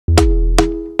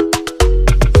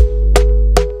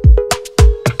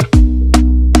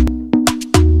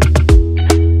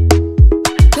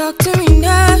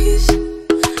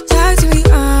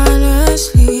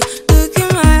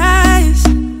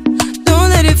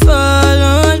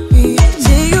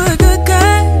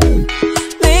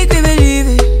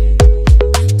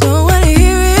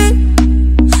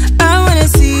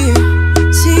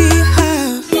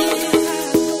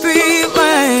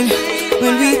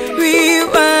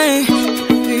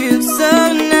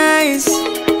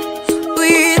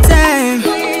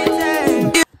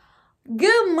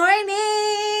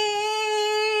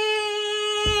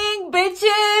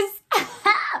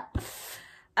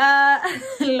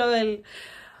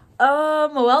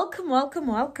Welcome.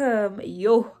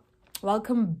 Yo,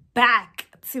 welcome back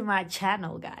to my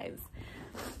channel, guys.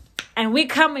 And we're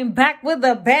coming back with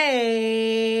a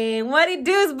bang. What it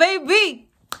does, baby?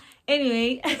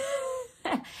 Anyway,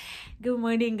 good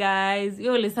morning, guys.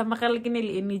 Yo, like,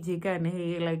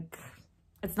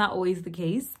 it's not always the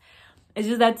case. It's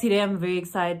just that today I'm very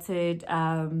excited.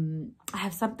 I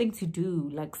have something to do,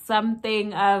 like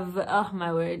something of, oh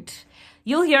my word.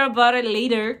 You'll hear about it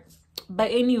later.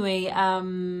 But anyway,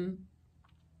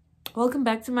 welcome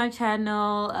back to my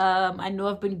channel. I know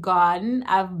I've been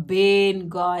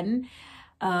gone.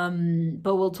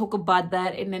 But we'll talk about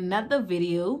that in another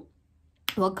video.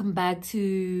 Welcome back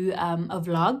to a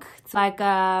vlog. It's like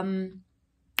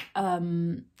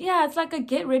it's like a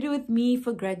get ready with me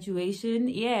for graduation.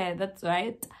 Yeah, that's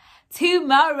right.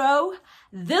 Tomorrow,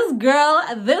 this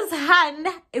hand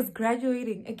is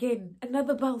graduating again.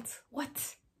 Another belt.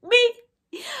 What?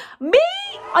 Me?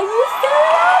 Are you serious?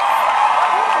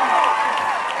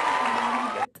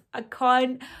 I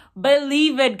can't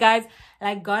believe it, guys.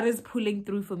 Like, God is pulling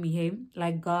through for me, hey?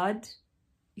 Like, God,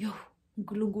 yo,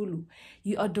 Ngulungulu,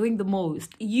 you are doing the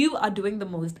most.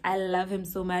 I love him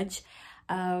so much.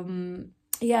 Yeah,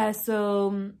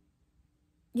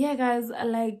 guys,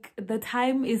 like, the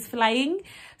time is flying.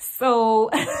 So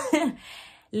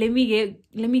let me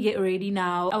get ready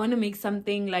now. I want to make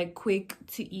something like quick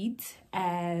to eat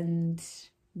and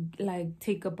like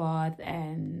take a bath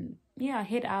and yeah,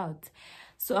 head out.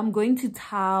 So I'm going to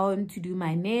town to do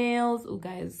my nails. Oh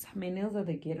guys, my nails are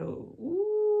the ghetto.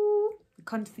 Ooh, I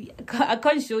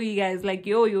can't show you guys. Like,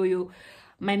 yo,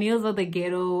 my nails are the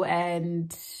ghetto.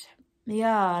 And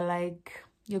yeah, like,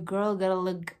 your girl gotta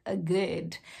look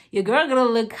good. Your girl gotta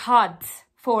look hot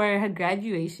for her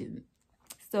graduation.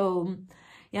 So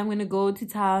yeah, I'm gonna go to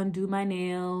town, do my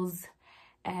nails,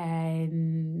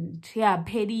 and yeah,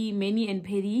 mani and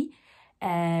pedi,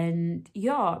 and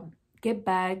yeah, get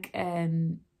back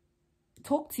and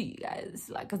talk to you guys.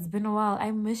 Like, it's been a while.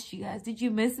 I missed you guys. Did you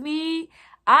miss me?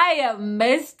 I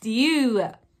missed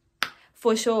you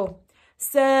for sure.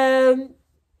 So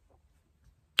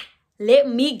let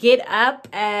me get up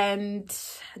and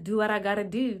do what I gotta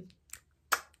do.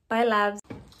 Bye, loves.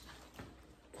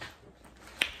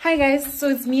 Hi guys, so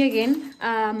it's me again.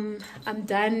 I'm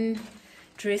done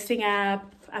dressing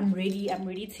up. I'm ready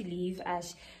to leave. I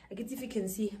guess if you can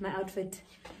see my outfit.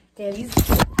 Is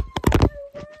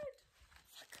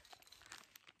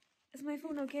my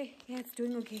phone okay? Yeah, it's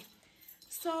doing okay.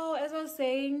 So as I was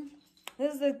saying,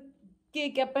 this is the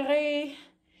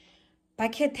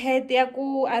bucket head.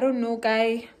 I don't know,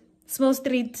 guy. Small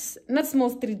street, not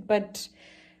small street, but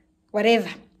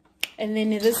whatever. And then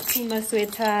this Puma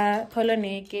sweater, polo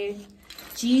neck,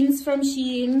 jeans from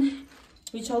Shein,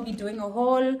 which I'll be doing a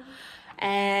haul.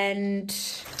 And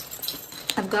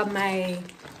I've got my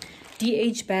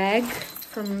DH bag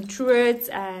from Truworths,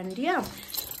 and yeah.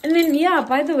 And then yeah,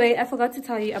 by the way, I forgot to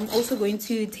tell you, I'm also going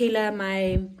to tailor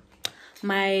my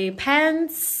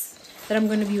pants that I'm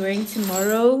going to be wearing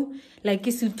tomorrow, like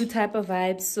a suit type of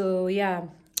vibe. So yeah,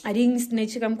 I didn't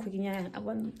snatch it. I'm cooking. I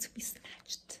want them to be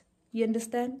snatched. You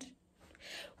understand?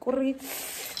 Yo.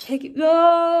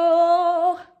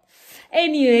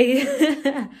 Anyway,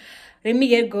 let me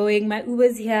get going. My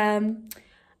Uber's here.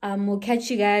 We'll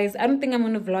catch you guys. I don't think I'm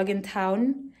gonna vlog in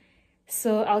town,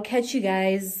 so I'll catch you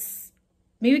guys.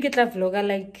 Maybe get that vlogger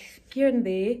like here and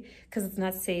there, because it's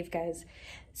not safe, guys.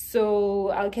 So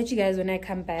I'll catch you guys when I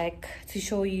come back to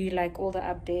show you like all the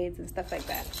updates and stuff like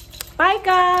that. Bye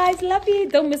guys, love you.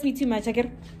 Don't miss me too much, okay?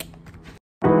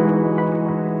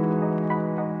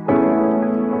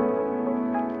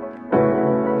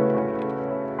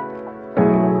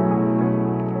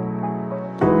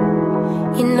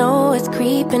 It's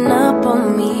creeping up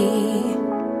on me.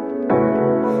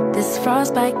 This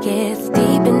frostbite gets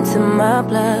deep into my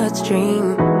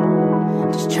bloodstream.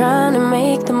 Just trying to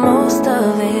make the most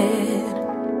of it.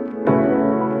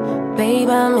 Babe,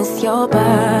 I miss your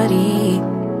body.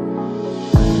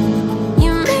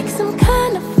 You make some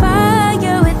kind of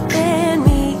fire within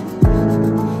me.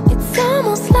 It's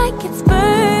almost like it's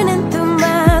burning through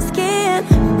my skin.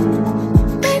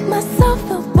 Make myself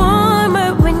feel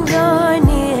warmer when you're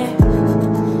near.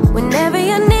 Whenever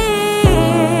you're near,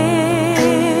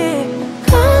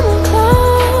 come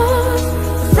close.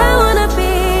 'Cause I wanna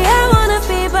be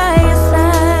by your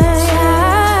side.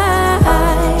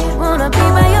 Wanna be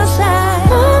by your side.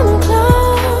 Come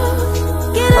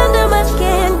close, get under my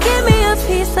skin, give me a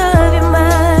piece of your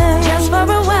mind. Just for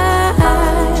a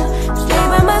while, stay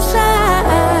by my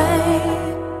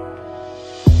side.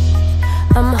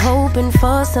 I'm hoping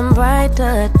for some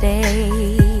brighter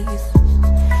days,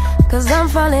 'cause I'm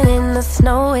falling in the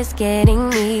snow, it's getting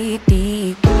knee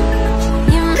deep.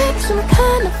 You make some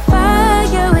kind of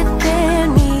fire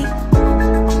within me.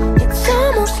 It's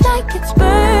almost like it's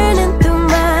burning through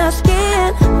my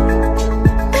skin.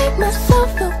 Make myself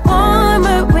feel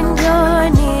warmer when you're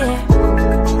near.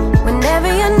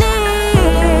 Whenever you're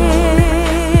near,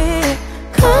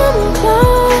 come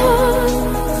close,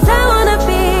 'cause I wanna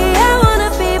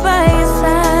be by your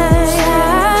side.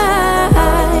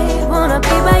 Wanna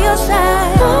be by your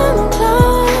side. Come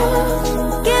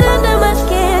close, get under my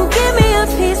skin, give me a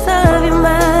piece of your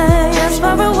mind. Just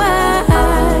for a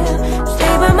while,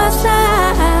 stay by my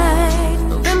side.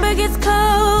 November gets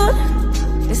cold,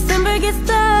 December gets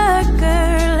darker.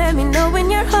 Let me know when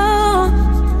you're home,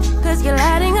 'cause you're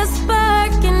lighting a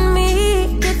spark in me.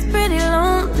 It's pretty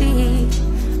lonely,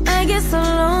 I get so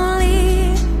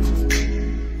lonely.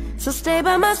 So stay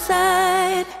by my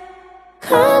side.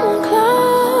 Come on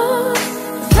close,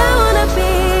 'cause I wanna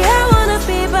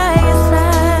be by your side.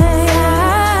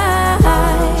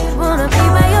 Wanna be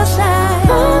by your side.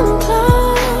 Come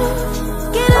close,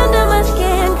 get under my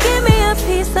skin, give me a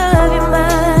piece of your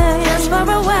mind. Just for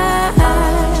a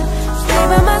while, stay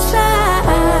by my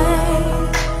side.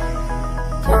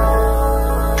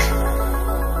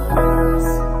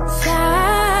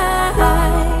 Side,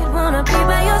 wanna be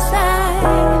by your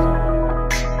side.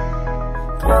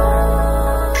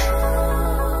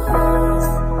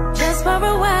 Just for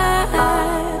a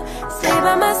while, stay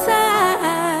by my side.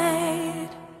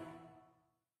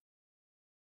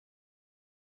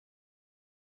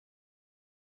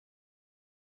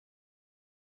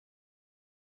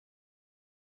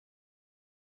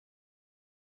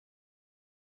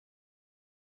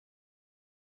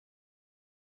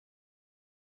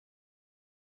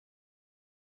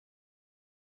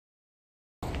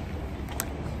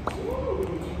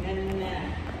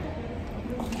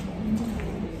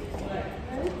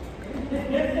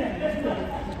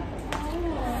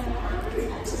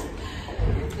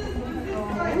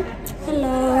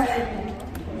 Hello.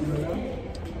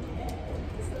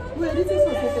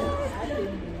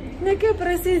 Neke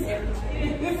precies.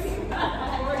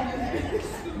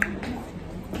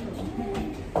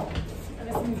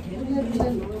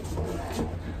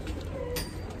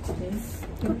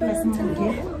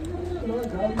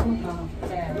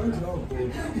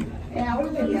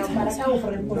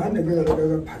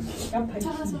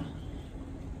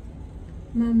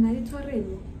 Mama, it's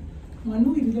horrible.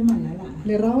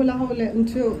 Le raho la hao le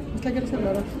ntho tla ke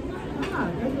tsela.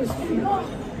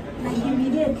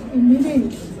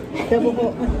 Immediate.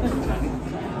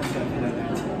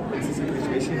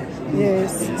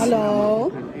 Yes.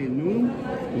 Hello.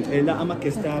 Ela ama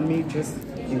kestami, just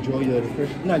enjoy your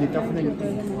refresh. No, you definitely.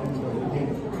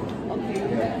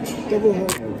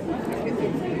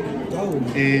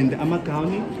 And ama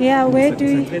county. Yeah, where do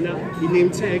you? I-name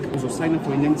tag, uzo sign up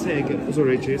for i-name tag, uzo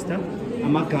register.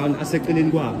 Ama county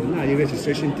aseceleni kwabo. Na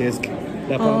i-registration desk.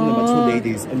 Lapha number 2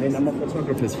 ladies, and then ama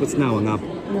photographers for now and up.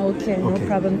 Okay, no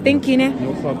problem. Thank you, ne.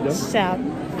 No problem. Sharp.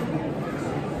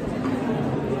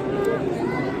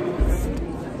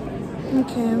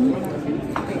 Okay.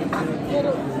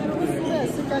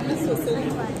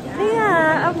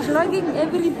 Yeah, I'm vlogging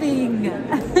everything.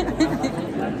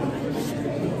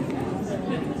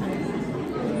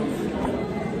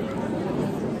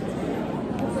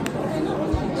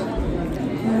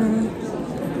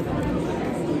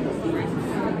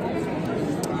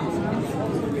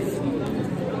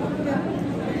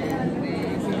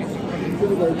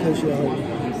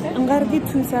 I'm gonna get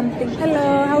to something.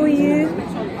 Hello, how are you?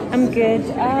 I'm good.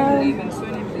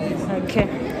 Okay.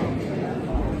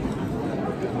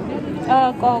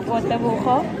 Coco,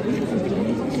 tabuko.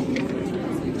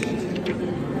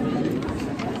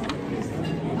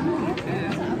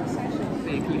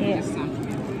 Yeah.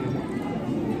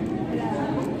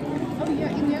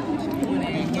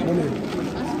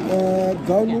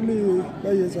 Downly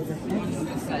by yes, okay.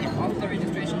 After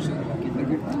registration should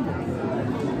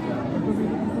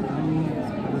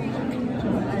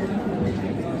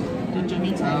Did you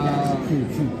need to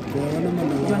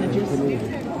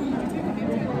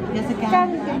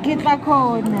Kita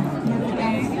khona.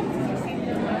 Okay.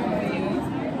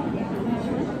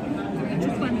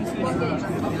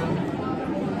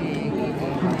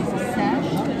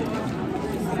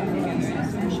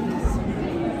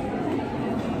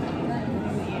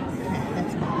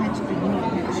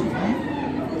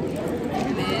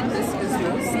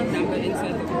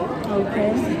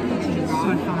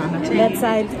 That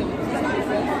side.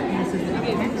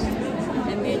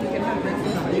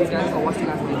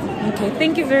 Okay,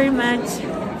 thank you very much.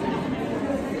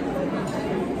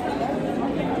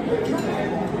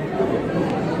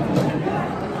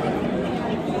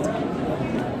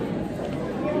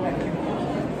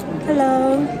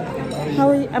 Hello.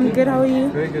 How are you? I'm good. How are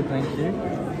you? Very good, thank you.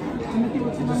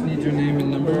 You just need your name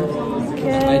and number.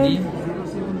 Okay. ID.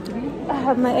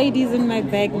 My ID is in my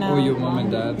bag now. Or your mom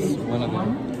and dad's, one of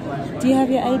them. Do you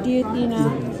have your ID with you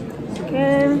now?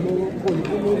 Okay.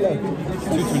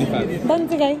 225.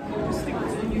 Thanks, guy.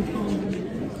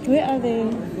 Where are they?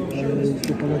 I'll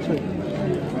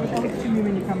see you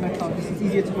when you come back out. This is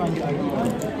easier to find your ID.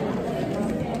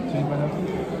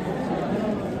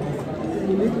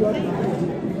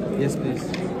 Yes, please.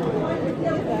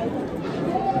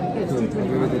 It's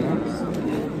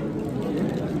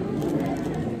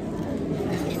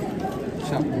 225.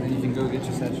 Shop, and then you can go get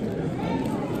your satchel.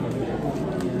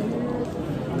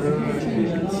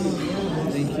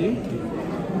 Thank you.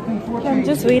 I'm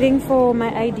just waiting for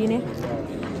my ID now.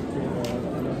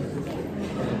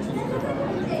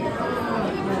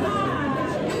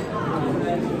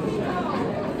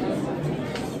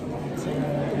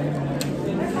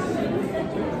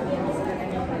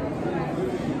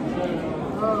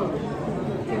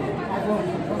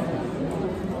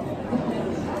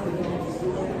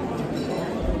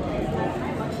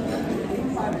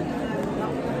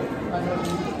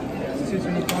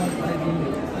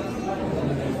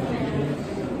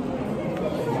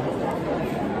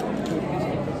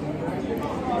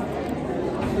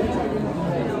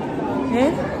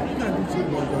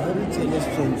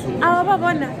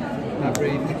 Not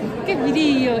ready. Good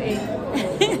video, eh?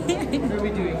 What are we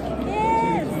doing?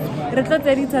 Yes. Retlo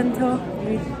tanto.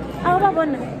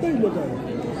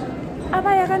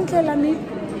 Abaya kantlela mi.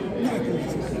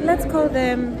 Let's call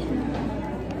them.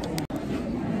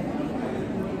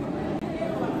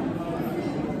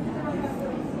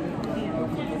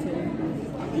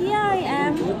 Yeah, I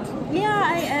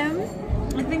am.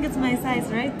 I think it's my size,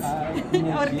 right?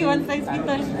 Or do you want size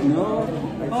people? No.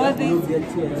 Or this?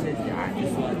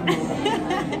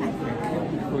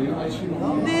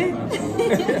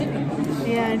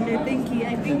 Yeah, no, thank you.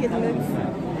 I think it looks.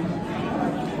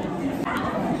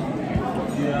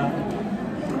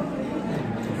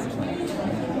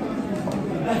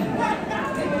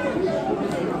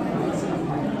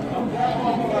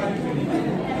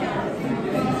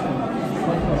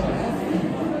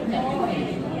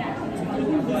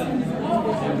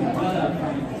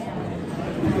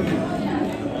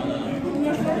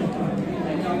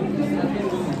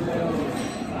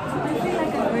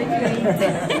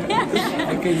 I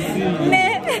can see you.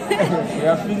 You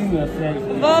are feeling yourself.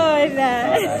 Bona.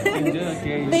 Enjoy,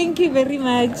 okay? Thank you very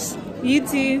much. You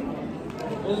too.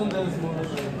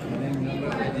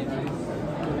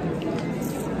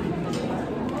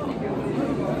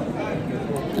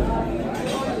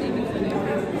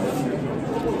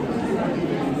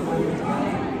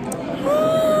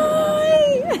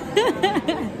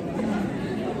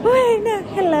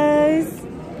 Hello.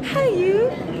 How are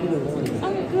you?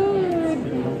 I'm good.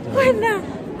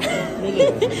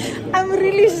 I'm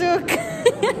really shook.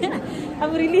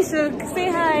 I'm really shook.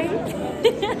 Say hi.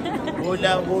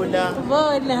 Hola, hola.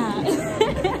 Bona.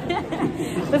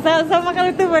 Usama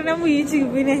kalau tu mana mu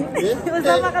YouTube ni?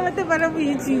 Usama kalau tu mana mu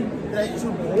YouTube?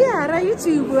 Yeah, ra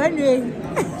YouTube anyway.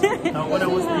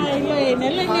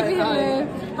 Hi, hello.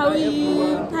 How are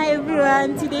you? Hi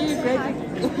everyone. Today we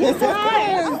graduate.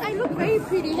 Hi. I look very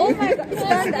pretty. Oh my God!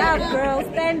 Stand up, girl.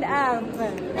 Stand up.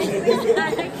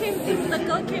 I came through. The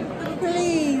girl came through.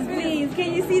 Please. Can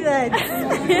you see that?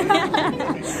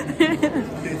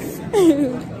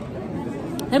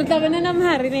 Harta banana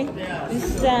mahari ni.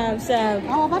 Sab.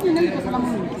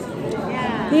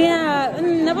 Yeah.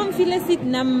 Nabam feel seat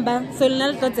number. So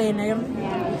nal to tena.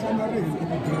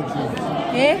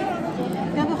 Eh?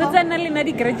 Kata nali na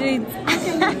di graduate.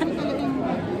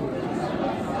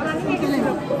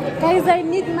 Guys, I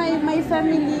need my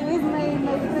family. Where's my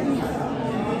friends?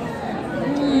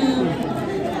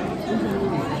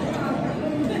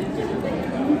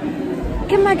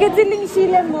 Kema ketiling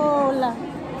shile mola.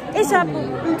 Ishapu.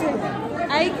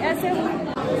 I say.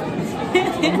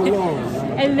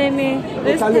 And then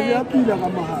this time.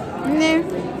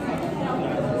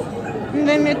 And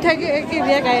then we take it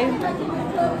again, guys.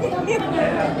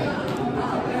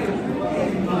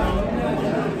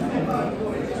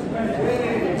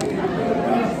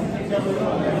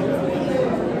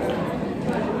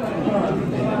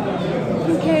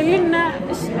 Okay, Lina.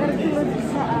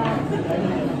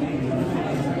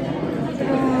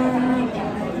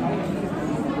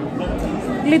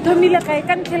 Lito mila kay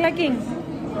kan kelaking.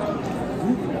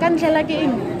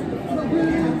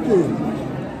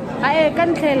 Ay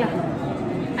kan kela.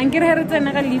 Angkir harita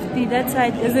naga lifty that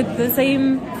side. Is it the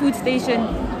same food station?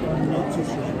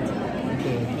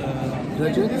 The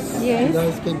graduates. Yes. You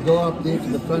guys can go up there to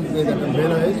the front where that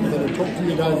umbrella is. We're going to talk to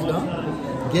you guys now.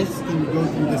 Guests can go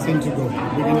through the center go.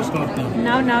 We're going to start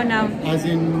now. Now. As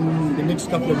in the next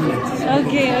couple of minutes.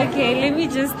 Okay. Let me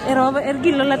just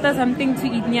something to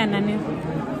eat. Okay.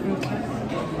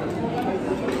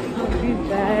 I'll be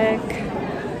back.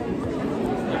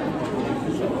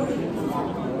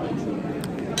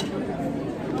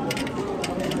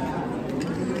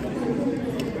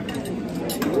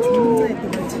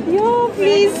 Yo,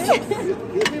 please.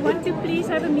 We want to please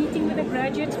have a meeting with the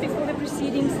graduates before the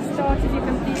proceedings start. If you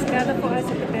can please gather for us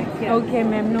at the back here. Okay,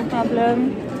 ma'am, no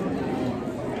problem.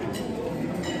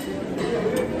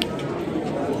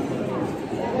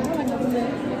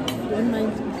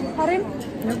 Pardon?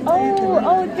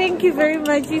 Oh, thank you very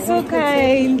much. You're so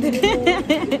kind.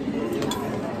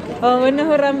 Oh,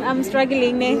 no, I'm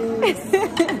struggling.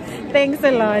 Thanks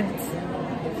a lot.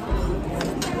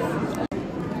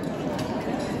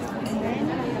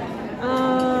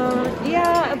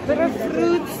 Yeah, a bit of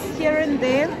fruits here and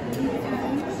there.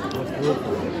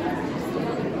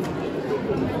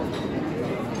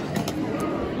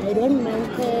 I don't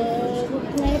mind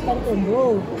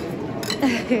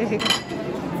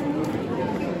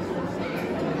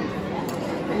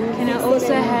And I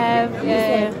also have,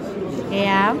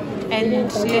 yeah,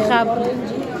 and we have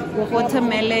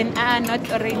watermelon,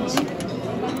 not orange.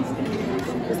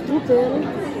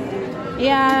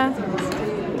 Yeah.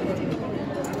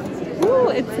 Ooh,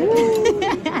 it's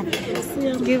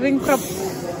giving crop.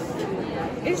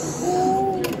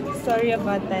 Sorry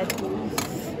about that.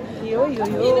 Yo.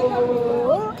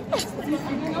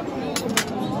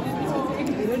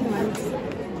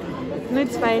 No,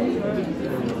 it's fine.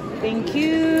 Thank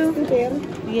you.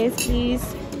 Yes, please.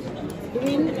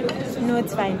 No,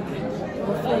 it's fine.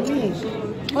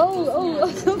 Oh,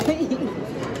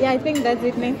 yeah, I think that's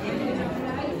it, man.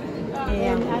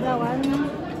 Yeah. And other one?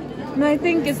 No, I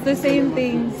think it's the same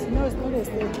things. No, it's not the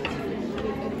same.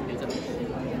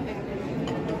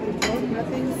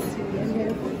 Nothing.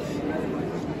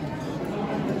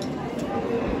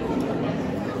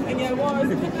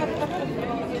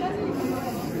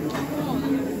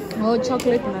 Oh,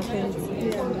 chocolate muffins.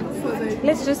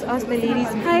 Let's just ask the ladies.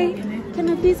 Hi, can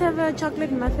I please have a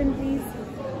chocolate muffin, please?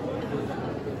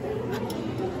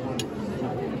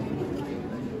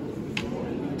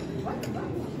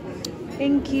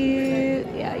 Thank you.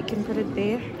 Yeah, you can put it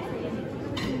there.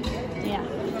 Yeah.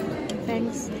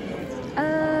 Thanks.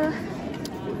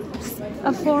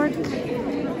 A fork.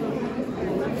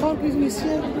 Fork is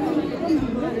missing.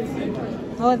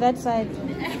 Oh, that side.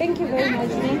 Thank you very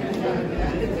much, Nick.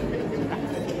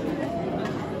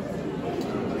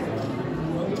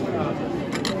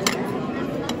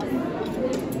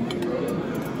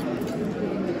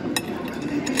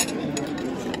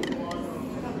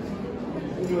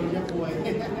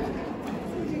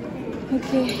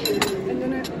 Okay.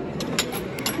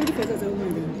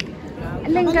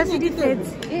 Lenga si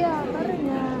ditsetse. Yeah,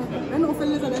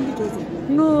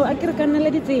 no, I can't canna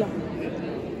le ditsela.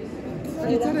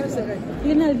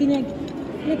 Lena le dinyaki.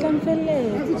 Le kan felle.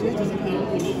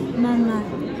 Mama.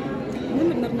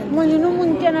 Mo le no mo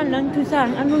nkena nna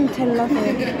nthusang a no ntshella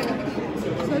fela.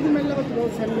 So di mella go tlo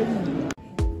tshelle.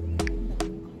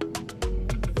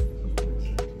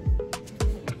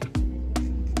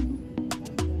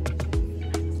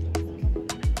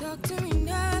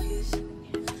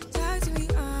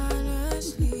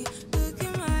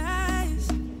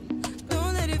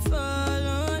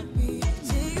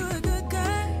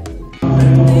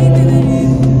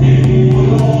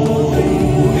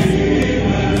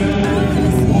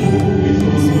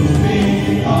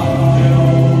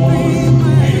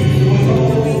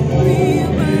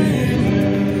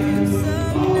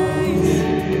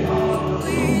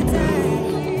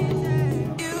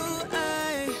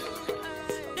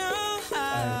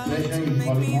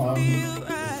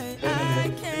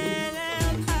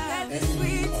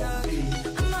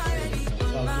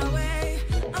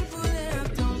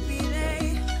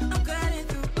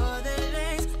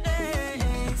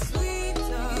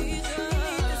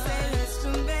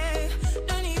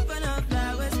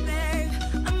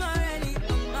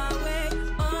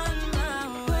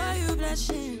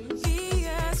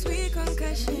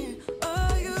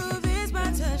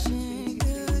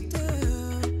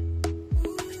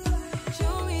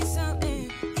 Show me something.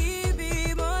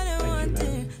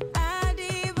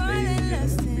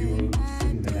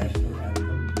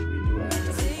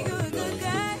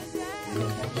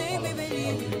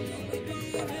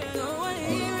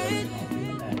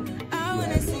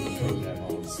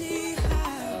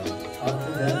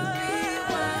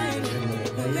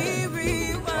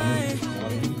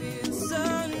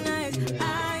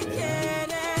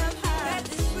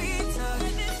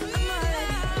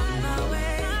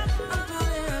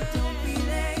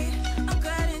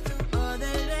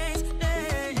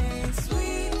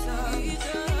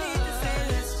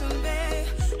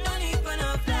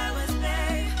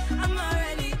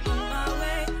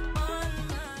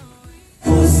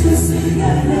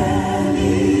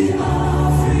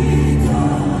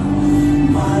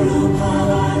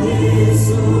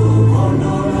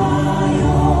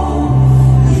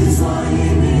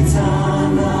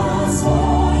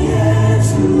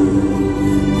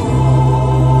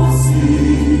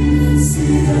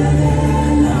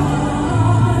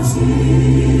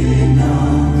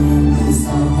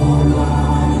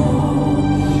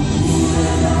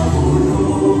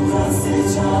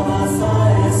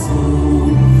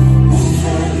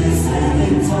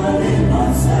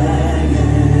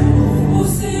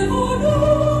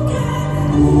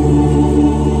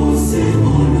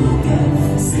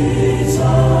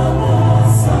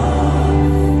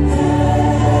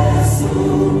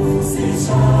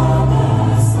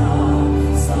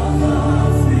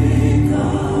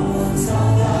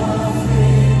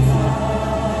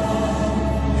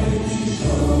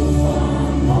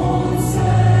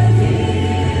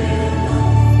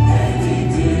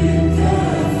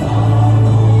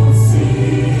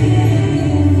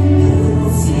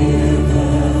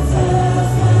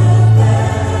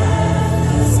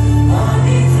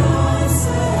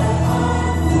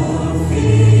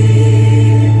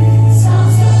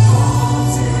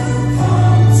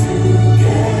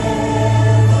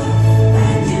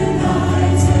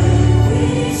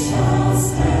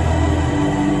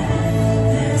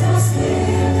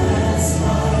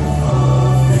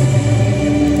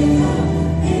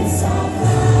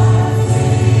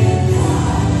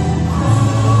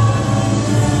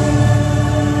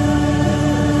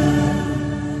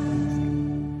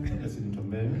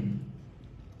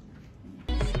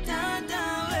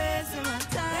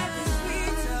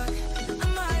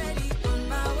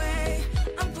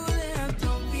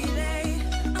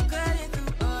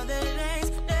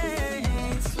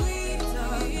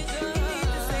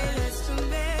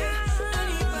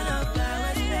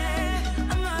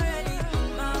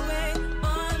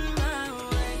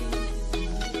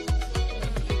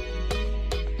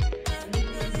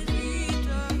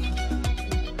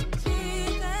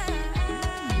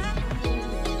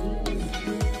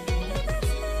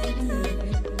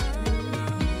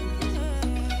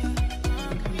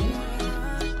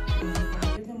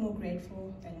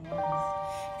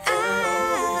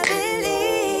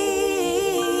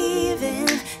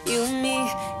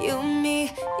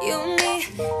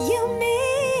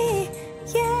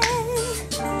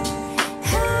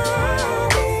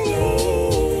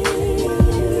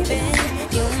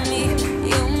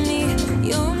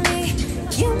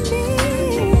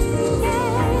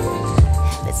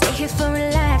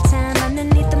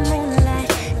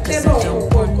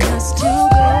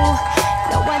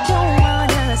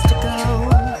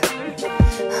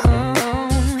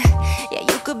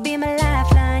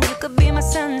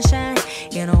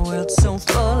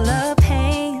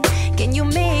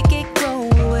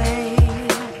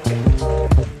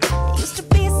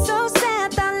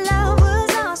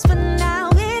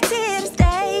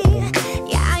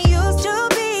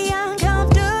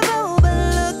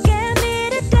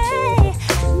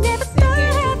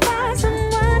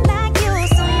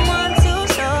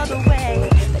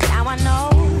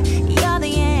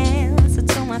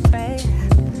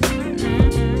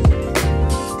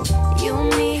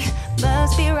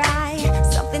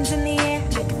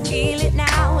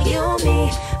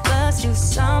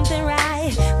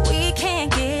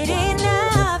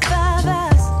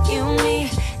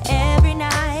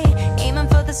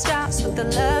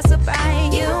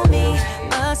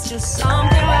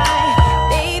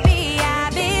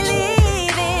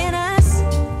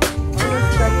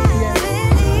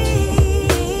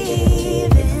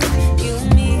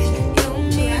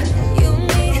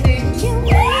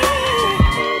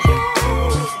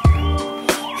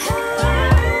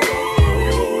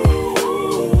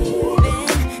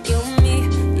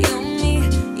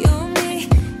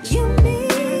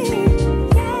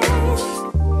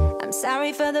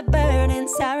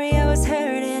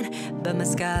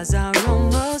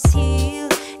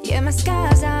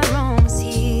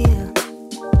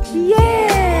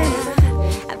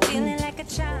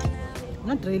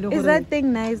 Is that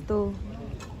thing nice though?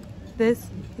 This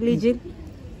Legion?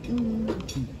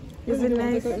 Is it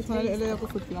nice?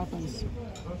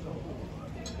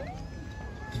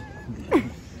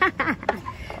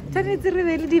 Turn it to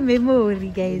the memory,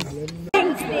 guys.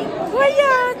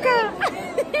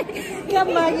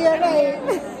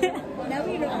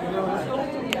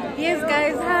 Yes,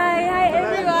 guys. Hi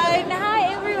everyone. Hi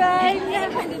everyone.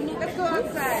 Let's go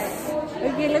outside.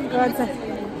 Okay, let's go outside.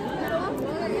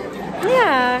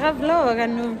 Yeah, I have vlog.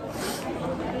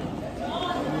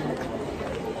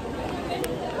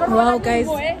 Wow, guys.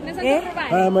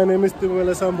 Hi, my name is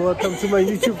Tumela Sambo. Welcome to my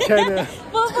YouTube channel.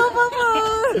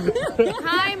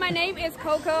 Hi, my name is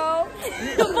Coco.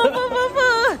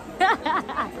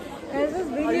 Guys, this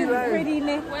video is pretty.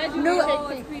 Where'd you go?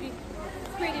 It's pretty.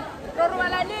 It's pretty.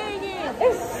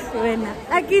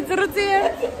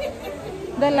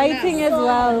 The lighting as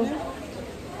well.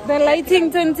 The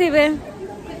lighting, Tontibe.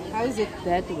 How is it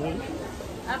that way?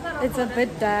 It's a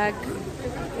bit dark.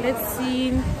 Let's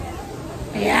see.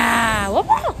 Yeah.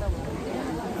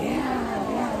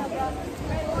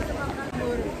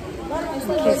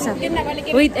 Okay, so.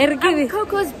 Wait, Eric. I'm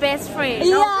Coco's best friend.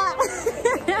 Yeah.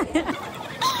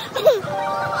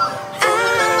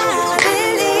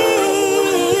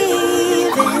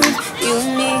 You,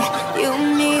 me, you,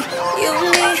 me, you,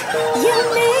 me, you,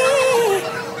 me,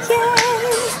 yeah.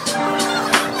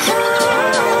 I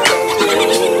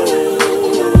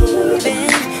believe in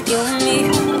you, me,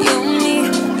 you, me,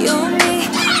 you, me,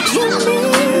 you, me,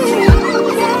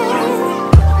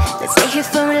 yeah. Let's stay here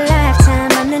for a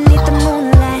lifetime underneath the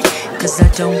moonlight. 'Cause I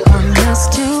don't want us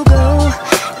to go.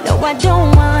 No, I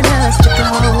don't want us to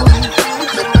go.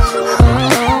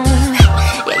 Yeah,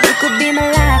 you could be my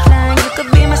lifeline, you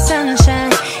could be my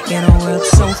sunshine. In a world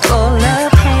so full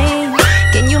of pain,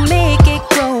 can you make it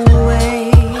go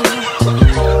away?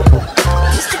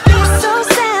 Used to be so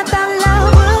sad that love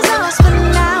was lost, but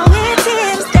now it's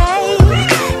here to stay.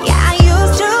 Yeah, I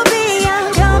used to be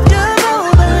uncomfortable,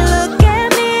 but look at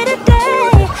me today.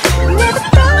 Never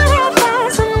thought I'd find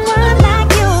someone like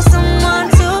you, someone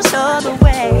to show the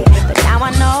way. But now I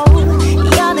know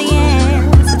you're the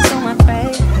answer to my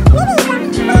prayer.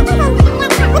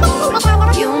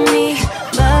 You and me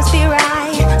must be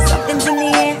right. Something's in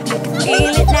the air, I can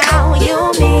feel it now. You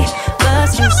and me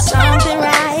must do something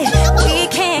right. We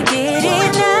can't get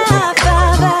enough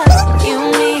of us. You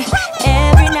and me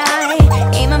every night,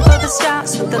 aiming for the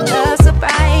stars with the love so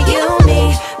bright. You and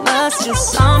me must do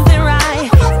something right.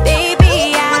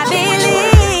 Baby, I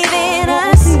believe in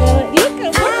us. I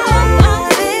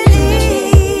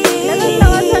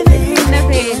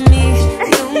believe in me,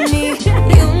 you, me, you,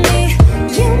 me,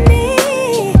 you, me,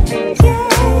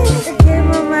 yeah. Okay,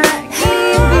 Mama.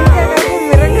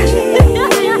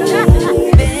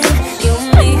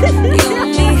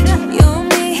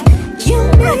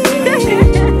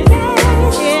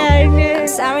 I'm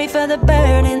sorry for the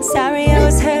burden, sorry I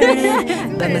was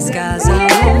hurting, but my scars are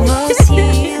almost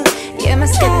healed. Yeah, my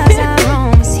scars are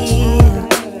almost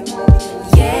healed.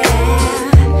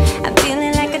 Yeah, I'm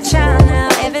feeling like a child now,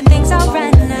 everything's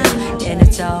alright now, and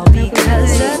it's all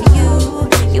because of you.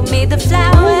 You made the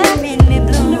flower in me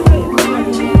bloom.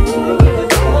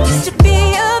 Used to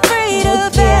be afraid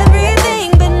of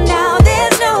everything, but now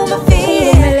there's no more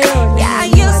fear. Yeah, I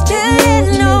used to let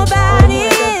nobody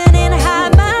in and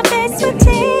hide my face with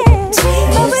tears.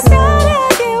 But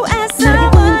without you as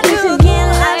someone who can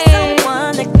love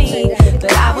someone like me,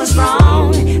 but I was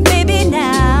wrong, baby.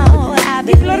 Now I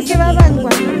believe you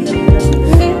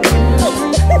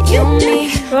and me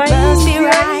must be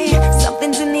right.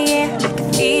 Something's in the air, I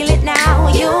can feel it now.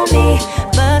 You and me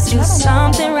must do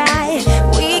something right.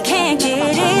 We can't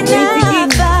get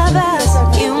enough of us.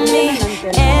 You and me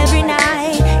every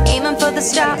night, aiming for the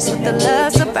stars with the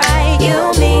love so bright. You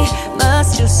and me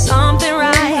must do something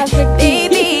right.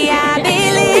 Baby, I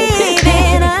believe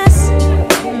in us.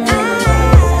 I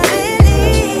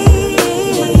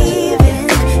believe in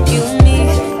you and me,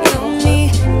 you and me,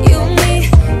 you and me,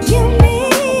 you and me,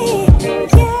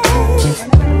 yeah.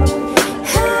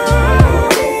 I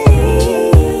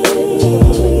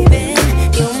believe in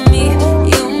you and me,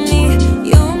 you and me,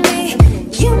 you and me,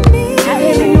 you and me.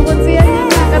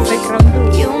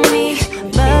 You and me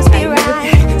must be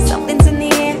right. Something's in the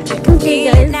air, I can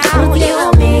feel it now. You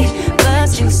and me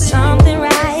must do something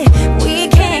right. We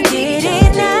can't get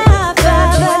enough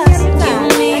of us. You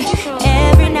and me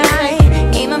every night,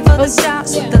 aiming for the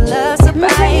stars with the love so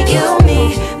bright. You and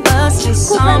me must do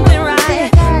something right.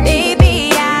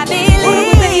 Baby, I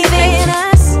believe in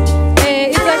us.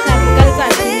 I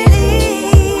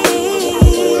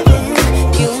believe in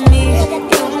you and me,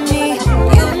 you and me,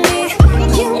 you and me,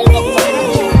 you and me,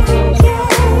 yeah.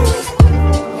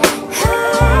 I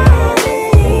believe in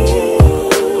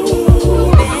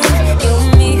you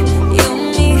and me, you and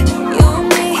me, you and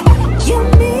me, you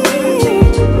and me,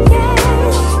 yeah.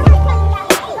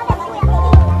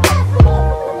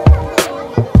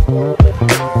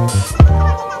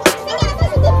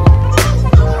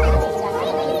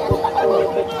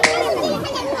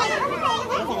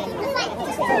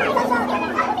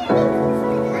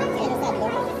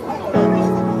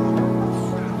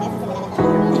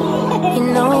 You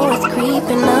know it's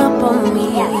creeping up on me.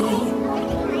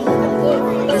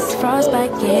 This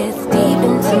frostbite gets deep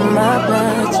into my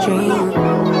bloodstream.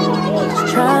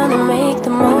 Just trying to make the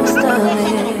most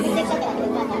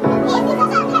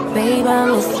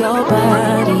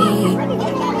body.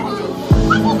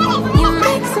 You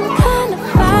make some kind of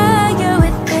fire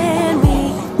within me.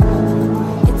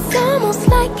 It's almost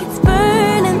like it's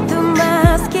burning through my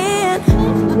skin.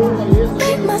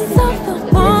 Make myself feel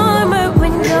warmer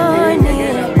when you're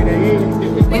near.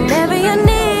 Whenever you're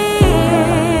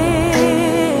near,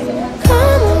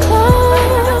 come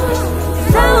close.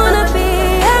 'Cause I wanna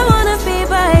be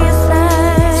by your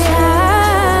side.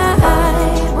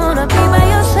 Wanna be by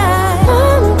your side.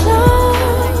 Come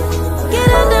close, get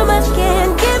under my skin,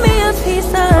 give me a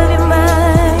piece of your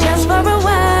mind. Just for a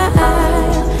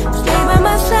while, stay by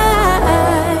my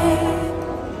side.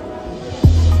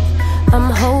 I'm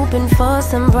hoping for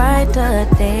some brighter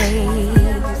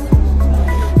days,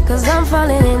 'cause I'm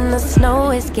falling in the snow,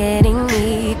 it's getting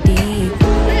me deep.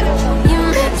 You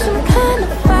make some kind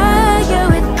of fire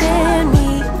within me.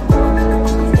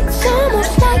 It's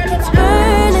almost like it's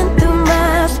burning through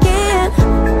my skin.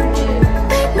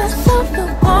 Make myself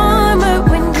feel warmer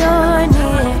when you're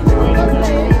near.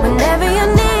 Whenever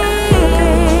you're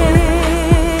near,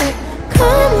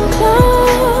 come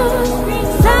close.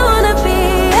 'Cause I wanna be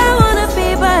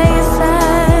by your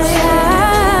side.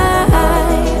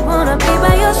 Wanna be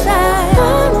by your side.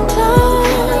 Come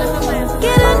close,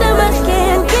 get under my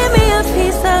skin, give me a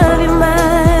piece of your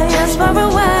mind. Just for a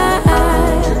while,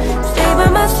 stay by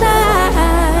my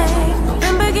side.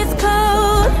 November gets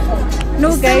cold, No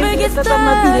December guys, gets that's not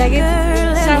nothing like it.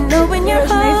 darker. Let me know when you're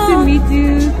home. Nice to meet you.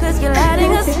 'Cause you're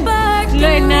lighting a spark in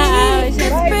Lorna, me.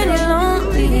 It's pretty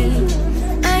lonely.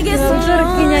 I get so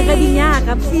lonely.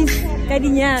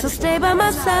 So stay by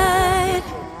my side.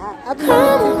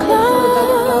 Come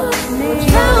close.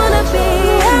 I wanna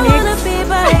be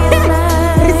by your side.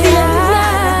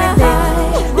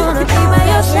 Wanna be by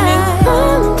your side.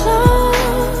 Come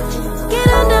close, get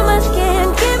under my skin,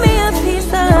 give me a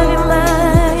piece of your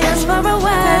mind. Just for a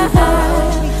while,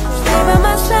 stay by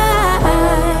my side.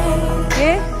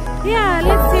 Okay? Yeah,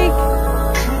 let's take.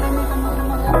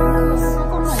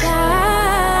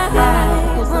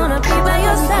 Wanna be by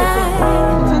your side.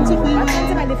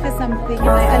 Something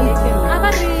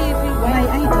my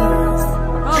ideas.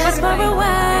 Just for a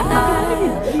while,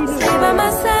 stay by my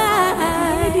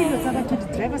side.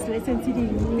 Driver's license.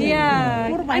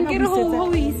 Yeah, I'm getting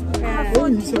who is. Oh,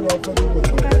 you said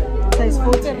Size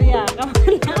 40. Yeah, come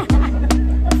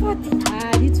on.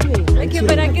 It's way. Okay,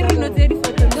 but I get not ready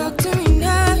for the Talk to me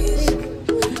nice,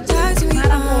 talk to me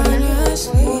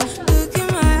honestly. Look in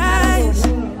my eyes,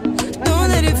 don't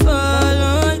let it fall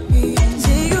on me.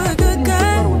 Say you're a good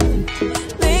guy,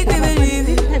 make me believe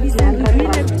it.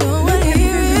 Don't wanna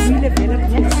hear it,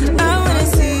 I wanna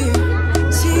see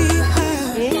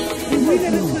how.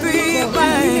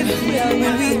 Rewind,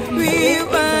 when we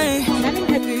rewind.